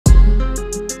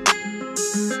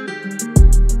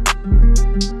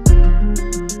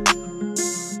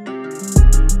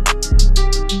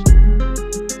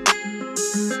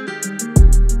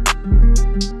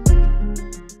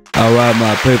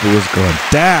my people, what's going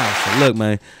down? So look,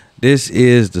 man, this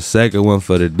is the second one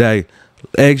for the day.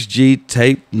 XG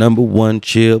tape #1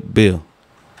 Chill Bill.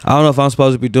 I don't know if I'm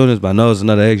supposed to be doing this, but I know it's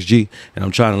another XG, and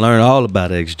I'm trying to learn all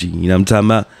about XG. You know what I'm talking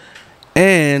about?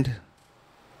 And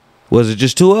was it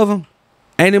just 2 of them?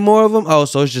 Ain't there more of them? Oh,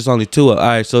 so it's just only 2. All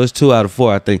right, so it's 2 out of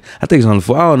 4, I think. I think it's only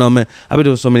 4. I don't know, man. I've been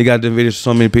doing so many goddamn videos for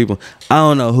so many people. I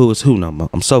don't know who is who no more.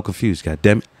 I'm so confused,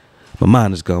 goddamn it. My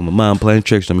mind is gone. My mind playing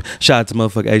tricks on me. Shout out to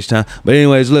motherfucker H-Time. But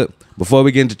anyways, look, before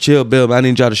we get into Chill Bill, I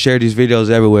need y'all to share these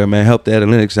videos everywhere, man. Help the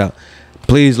analytics out.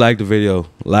 Please like the video.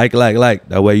 Like.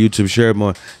 That way YouTube share it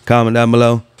more. Comment down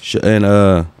below.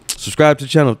 And subscribe to the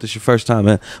channel if this is your first time,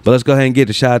 man. But let's go ahead and get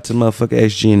the shout out to motherfucker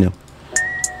HG and them.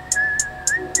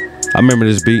 I remember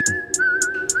this beat.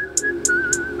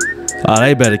 Oh,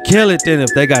 they better kill it then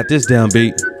if they got this damn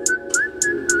beat.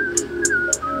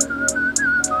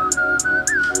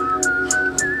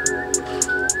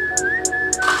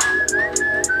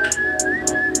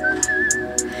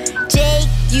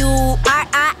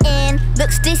 JURIN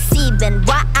looks deceiving.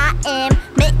 What I am,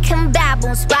 make him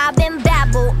babble, swab and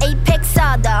babble. Apex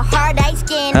of the hard ice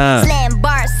skin, slam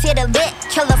bars, hit a lit,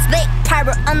 killer slick,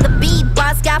 pirate on the beat,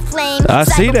 boss got flame. I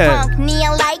see that.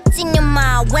 Neon lights in your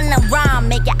mind when I rhyme,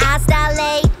 make your eyes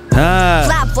dilate.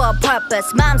 Fly for a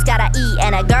purpose, mom's gotta eat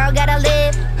and a girl gotta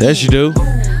live. Yes, you do.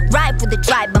 Ride for the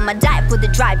tribe, I'ma die for the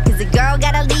tribe, cause the girl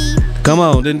gotta leave. Come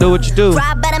on, then do what you do.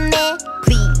 Ride by the man,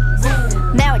 please.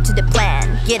 Married to the plan,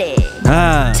 get it.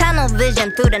 Tunnel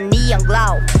vision through the neon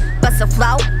glow. Bust a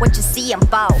flow, what you see and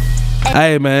fall.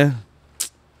 Hey, man.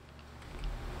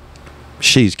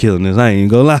 She's killing this, I ain't even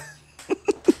gonna lie.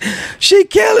 She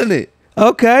killing it.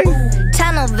 Okay.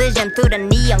 Tunnel vision through the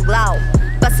neon glow.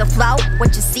 Bust a flow,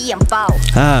 what you see and fall.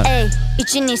 Hey,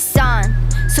 it's in his son.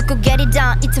 So go get it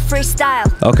down, it's a freestyle.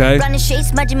 Okay. Running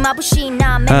shades, 마지막부시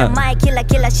나 맨날 마이 킬라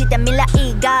시대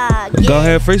밀라이가. Go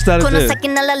ahead, freestyle it there.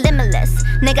 코너사긴 날라 limitless.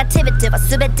 Negativity와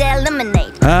수배대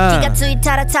eliminate. 기가 투이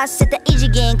타라타시 set the easy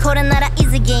game. 코로나라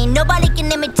easy game. Nobody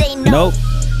can imitate, no. Nope.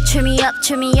 Cheer me up,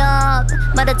 cheer me up.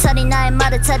 마다타리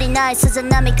나이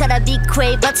수잔남이 가라 be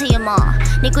crave 버티어머.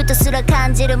 네 굿도 수라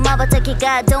간지를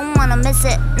마바타키가 don't wanna miss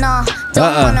it, no.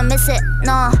 Don't wanna miss it,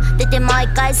 no. 때때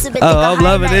마이까이 수배대가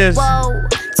highlight, whoa.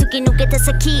 Tuki nuke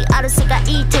tasaki, arusuga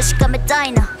ii tashikame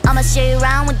daina. I'ma show you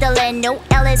around with the lead, no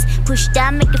Ellis. Push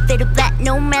down, make it fit flat,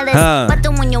 no malice. But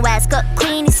then when your ass got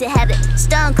clean, it's a habit.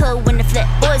 Stone cold when the flip,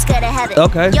 boys gotta have it.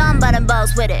 Okay. Young bottom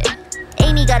balls with it.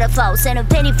 Amy got a foul, send a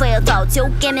penny for your thoughts. Your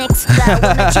gimmicks, got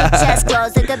when the cheap chest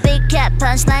close like a big cat.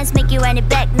 Punchlines make you run it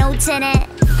back, no tenant.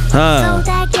 Throw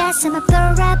that gas and I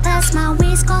throw right past my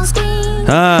waist on screen.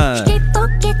 Straight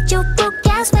forget your broke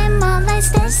ass when my lights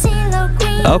stand CeeLo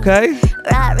green. Okay.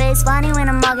 Rat race funny when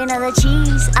I'm mugging all the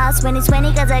cheese. I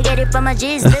 2020 cause I get it from my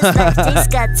G's. This life takes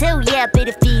got 2, yeah, pay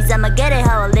the fees. I'ma get it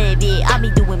how I live, yeah, I be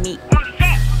doing me.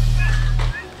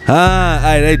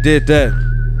 Hey, they did that.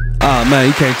 Oh man,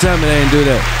 you can't tell me they didn't do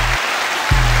that.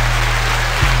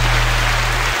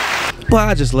 Boy,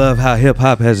 I just love how hip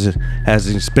hop has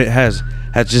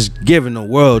just given the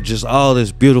world just all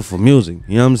this beautiful music.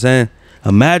 You know what I'm saying?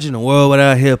 Imagine a world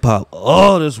without hip hop.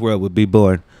 Oh, this world would be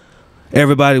boring.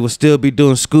 Everybody would still be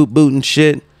doing scoop boot and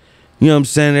shit. You know what I'm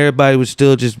saying? Everybody would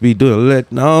still just be doing I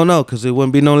don't know, cause it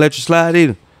wouldn't be no electric slide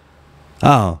either.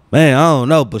 Oh man, I don't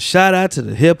know, but shout out to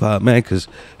the hip hop, man, cause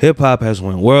hip hop has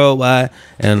went worldwide,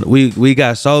 and we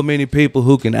got so many people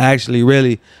who can actually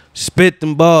really spit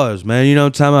them bars, man. You know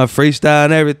what I'm talking about? Freestyle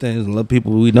and everything. There's a lot of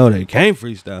people we know that can't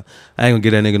freestyle. I ain't gonna get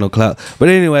that nigga no clout. But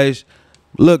anyways,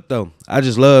 look though, I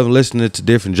just love listening to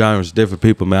different genres, different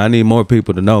people, man. I need more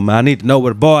people to know, man. I need to know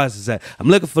where the bars is at. I'm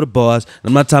looking for the bars.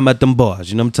 I'm not talking about them bars.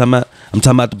 You know what I'm talking about? I'm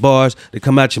talking about the bars that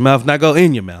come out your mouth, not go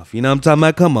in your mouth. You know what I'm talking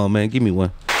about? Come on, man, give me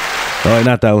one. Oh, wait,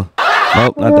 not that one.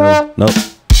 Nope, not that one. Nope.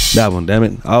 That one, damn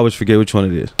it. I always forget which one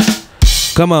it is.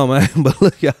 Come on, man. But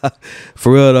look, y'all.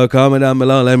 For real, though, comment down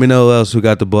below. Let me know who else who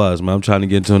got the bars, man. I'm trying to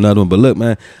get into another one. But look,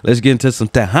 man, let's get into some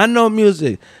Tejano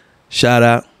music. Shout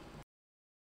out.